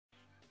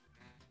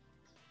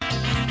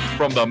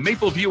From the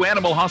Mapleview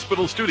Animal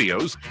Hospital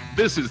studios,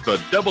 this is the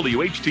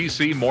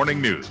WHTC Morning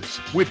News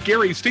with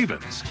Gary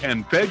Stevens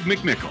and Peg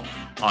McNichol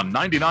on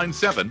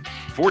 99.7,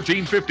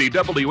 1450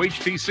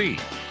 WHTC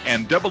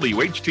and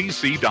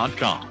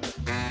WHTC.com.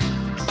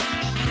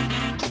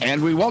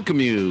 And we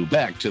welcome you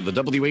back to the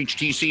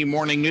WHTC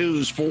Morning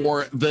News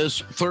for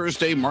this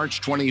Thursday, March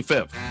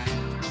 25th.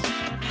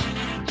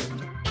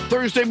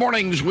 Thursday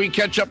mornings, we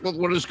catch up with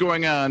what is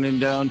going on in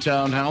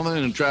downtown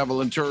Holland and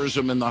travel and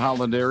tourism in the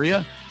Holland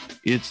area.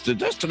 It's the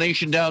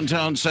Destination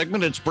Downtown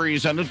segment. It's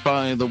presented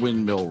by the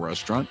Windmill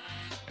Restaurant.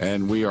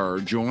 And we are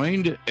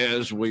joined,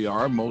 as we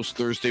are most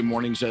Thursday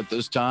mornings at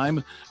this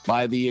time,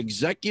 by the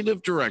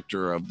Executive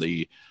Director of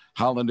the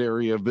Holland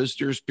Area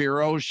Visitors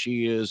Bureau.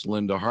 She is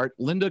Linda Hart.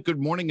 Linda,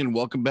 good morning and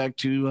welcome back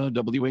to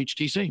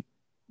WHTC.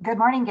 Good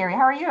morning, Gary.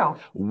 How are you?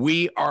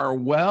 We are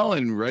well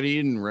and ready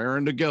and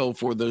raring to go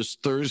for this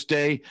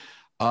Thursday.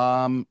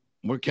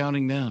 We're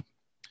counting down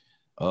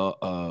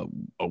a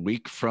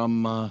week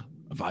from,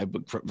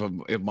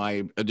 if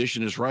my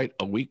addition is right,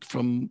 a week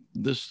from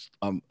this,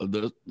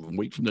 the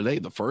week from today,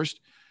 the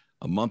first,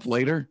 a month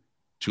later,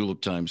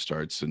 tulip time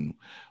starts. And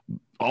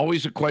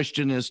always a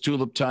question as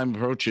tulip time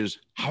approaches,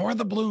 how are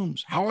the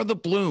blooms? How are the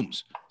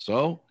blooms?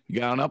 So you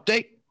got an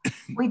update?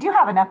 We do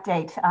have an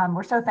update.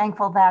 We're so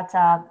thankful that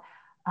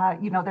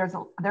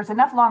there's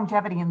enough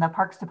longevity in the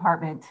Parks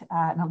Department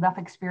and enough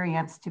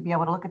experience to be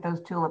able to look at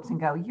those tulips and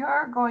go,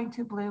 you're going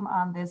to bloom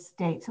on this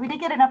date. So we did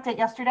get an update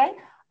yesterday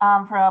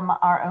from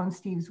our own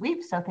Steve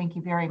Zweep. So thank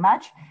you very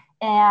much.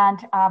 And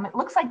it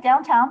looks like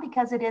downtown,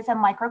 because it is a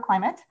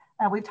microclimate.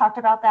 We've talked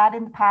about that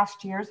in the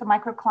past years. The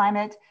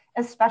microclimate,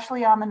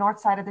 especially on the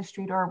north side of the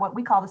street, or what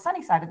we call the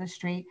sunny side of the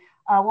street,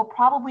 will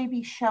probably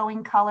be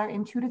showing color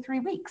in 2 to 3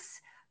 weeks.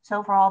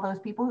 So for all those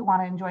people who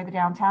want to enjoy the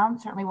downtown,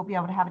 certainly we'll be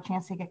able to have a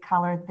chance to get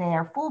color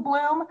there. Full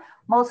bloom,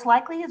 most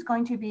likely, is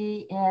going to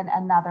be in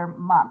another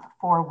month,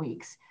 4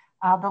 weeks.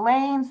 The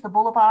lanes, the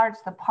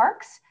boulevards, the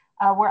parks,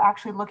 we're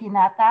actually looking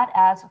at that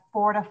as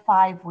 4 to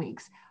 5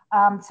 weeks.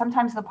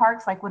 Sometimes the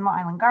parks like Windmill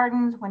Island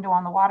Gardens, Window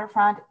on the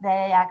Waterfront,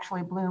 they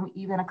actually bloom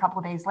even a couple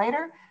of days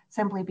later,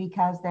 simply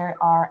because they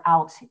are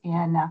out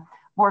in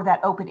more of that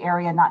open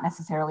area, not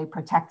necessarily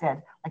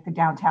protected like the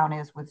downtown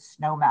is with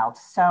snow melt.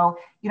 So,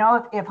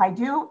 if I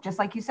do, just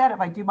like you said, if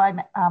I do my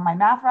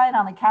math right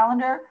on the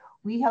calendar,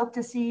 we hope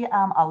to see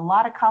a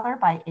lot of color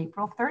by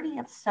April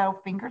 30th. So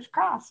fingers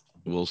crossed.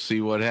 We'll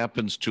see what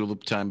happens.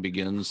 Tulip time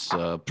begins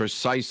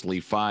precisely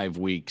 5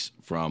 weeks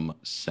from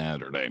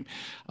Saturday.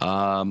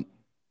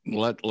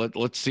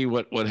 Let's see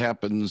what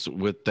happens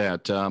with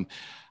that.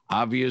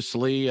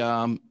 Obviously,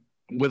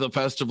 with a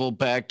festival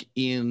back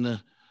in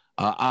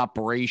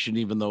operation,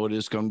 even though it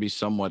is going to be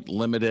somewhat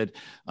limited,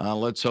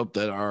 let's hope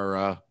that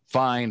our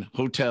fine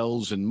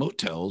hotels and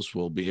motels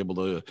will be able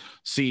to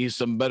see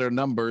some better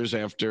numbers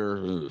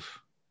after.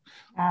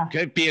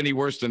 Can't be any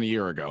worse than a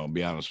year ago, I'll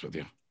be honest with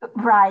you.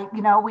 Right.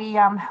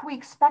 We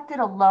expected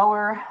a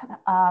lower,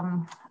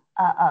 a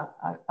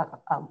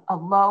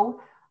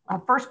low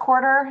first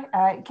quarter.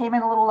 It came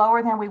in a little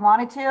lower than we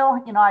wanted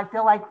to. I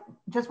feel like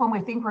just when we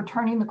think we're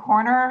turning the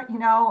corner,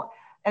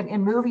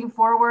 and moving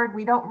forward,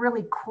 we don't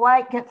really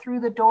quite get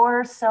through the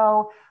door.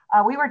 So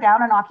we were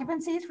down on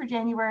occupancies for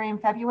January and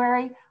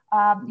February,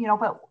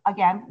 but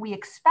again, we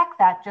expect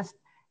that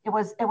it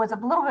was a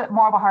little bit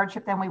more of a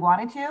hardship than we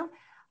wanted to.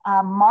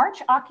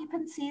 March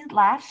occupancy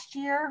last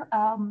year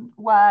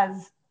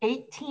was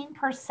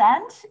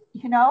 18%,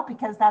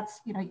 because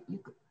that's,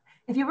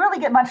 if you really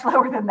get much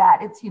lower than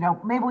that, it's,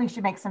 maybe we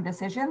should make some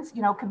decisions,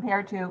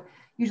 compared to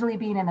usually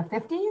being in the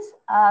 50s.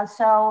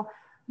 So,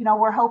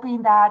 we're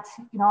hoping that,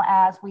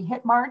 as we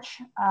hit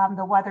March,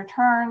 the weather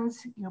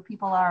turns,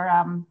 people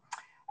are,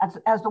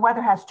 as the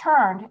weather has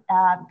turned,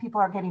 people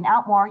are getting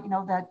out more.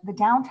 The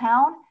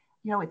downtown,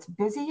 it's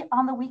busy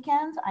on the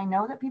weekends. I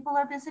know that people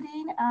are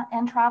visiting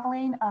and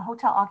traveling.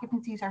 Hotel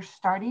occupancies are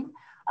starting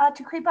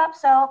to creep up.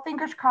 So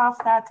fingers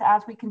crossed that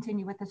as we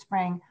continue with the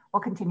spring,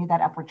 we'll continue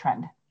that upward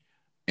trend.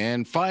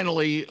 And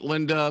finally,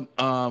 Linda,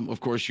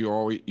 of course,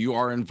 you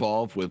are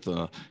involved with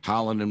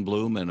Holland in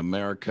Bloom and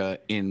America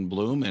in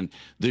Bloom. And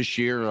this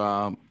year,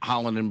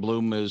 Holland in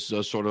Bloom is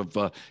sort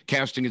of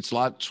casting its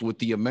lots with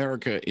the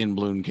America in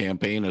Bloom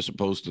campaign as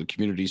opposed to the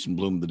Communities in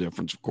Bloom. The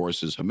difference, of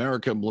course, is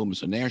America in Bloom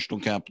is a national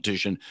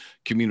competition.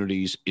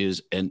 Communities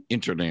is an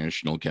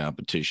international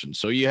competition.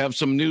 So you have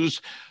some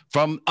news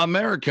from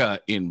America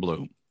in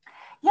Bloom.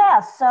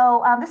 Yeah,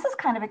 so this is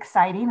kind of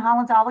exciting.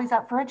 Holland's always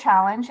up for a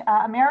challenge.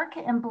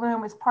 America in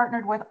Bloom is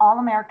partnered with All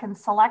American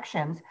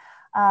Selections.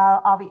 A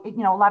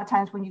lot of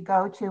times when you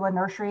go to a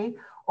nursery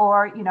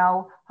or,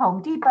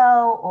 Home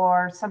Depot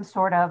or some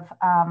sort of,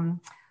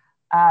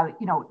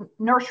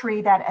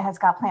 nursery that has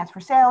got plants for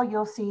sale,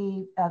 you'll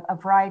see a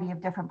variety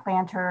of different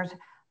planters,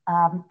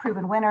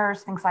 proven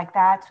winners, things like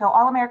that. So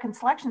All American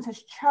Selections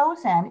has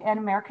chosen, and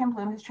America in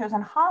Bloom has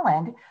chosen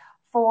Holland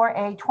for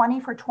a 20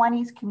 for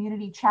 20s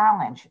community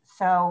challenge.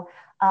 So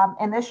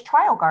in this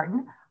trial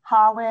garden,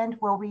 Holland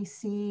will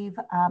receive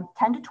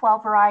 10 to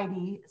 12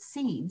 variety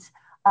seeds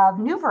of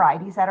new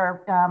varieties that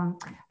are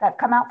that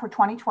come out for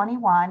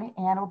 2021,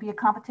 and it'll be a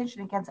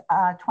competition against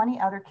 20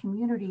 other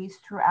communities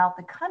throughout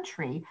the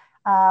country.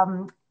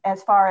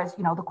 As far as,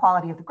 you know, the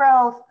quality of the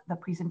growth, the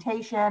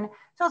presentation.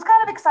 So it's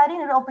kind of exciting.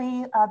 It'll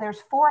be,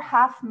 there's 4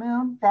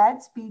 half-moon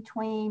beds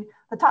between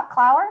the top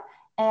flower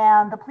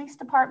and the police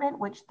department,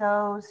 which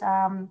those,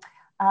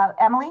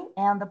 Emily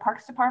and the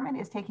Parks Department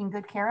is taking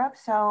good care of.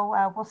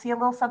 So we'll see a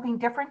little something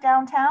different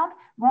downtown.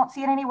 We won't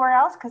see it anywhere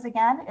else because,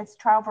 again, it's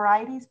trial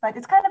varieties, but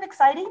it's kind of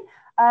exciting.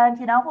 And,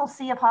 you know, we'll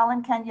see if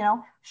Holland can, you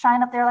know,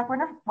 shine up there like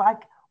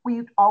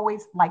we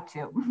always like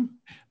to.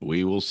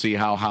 We will see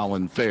how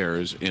Holland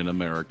fares in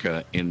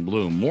America in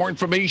Bloom. More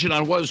information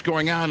on what's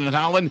going on in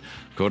Holland,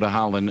 go to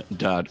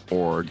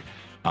holland.org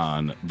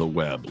on the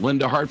web.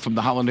 Linda Hart from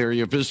the Holland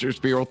Area Visitors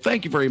Bureau,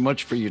 thank you very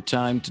much for your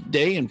time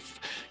today and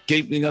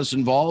keeping us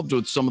involved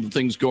with some of the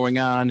things going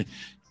on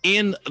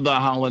in the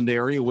Holland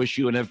area. Wish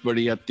you and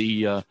everybody at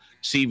the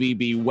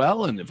CVB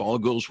well, and if all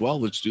goes well,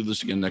 let's do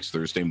this again next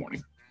Thursday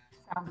morning.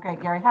 Sounds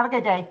great, Gary. Have a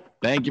good day.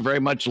 Thank you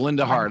very much,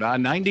 Linda Hart,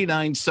 on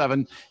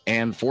 99.7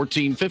 and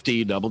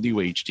 1450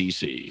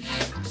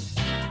 WHTC.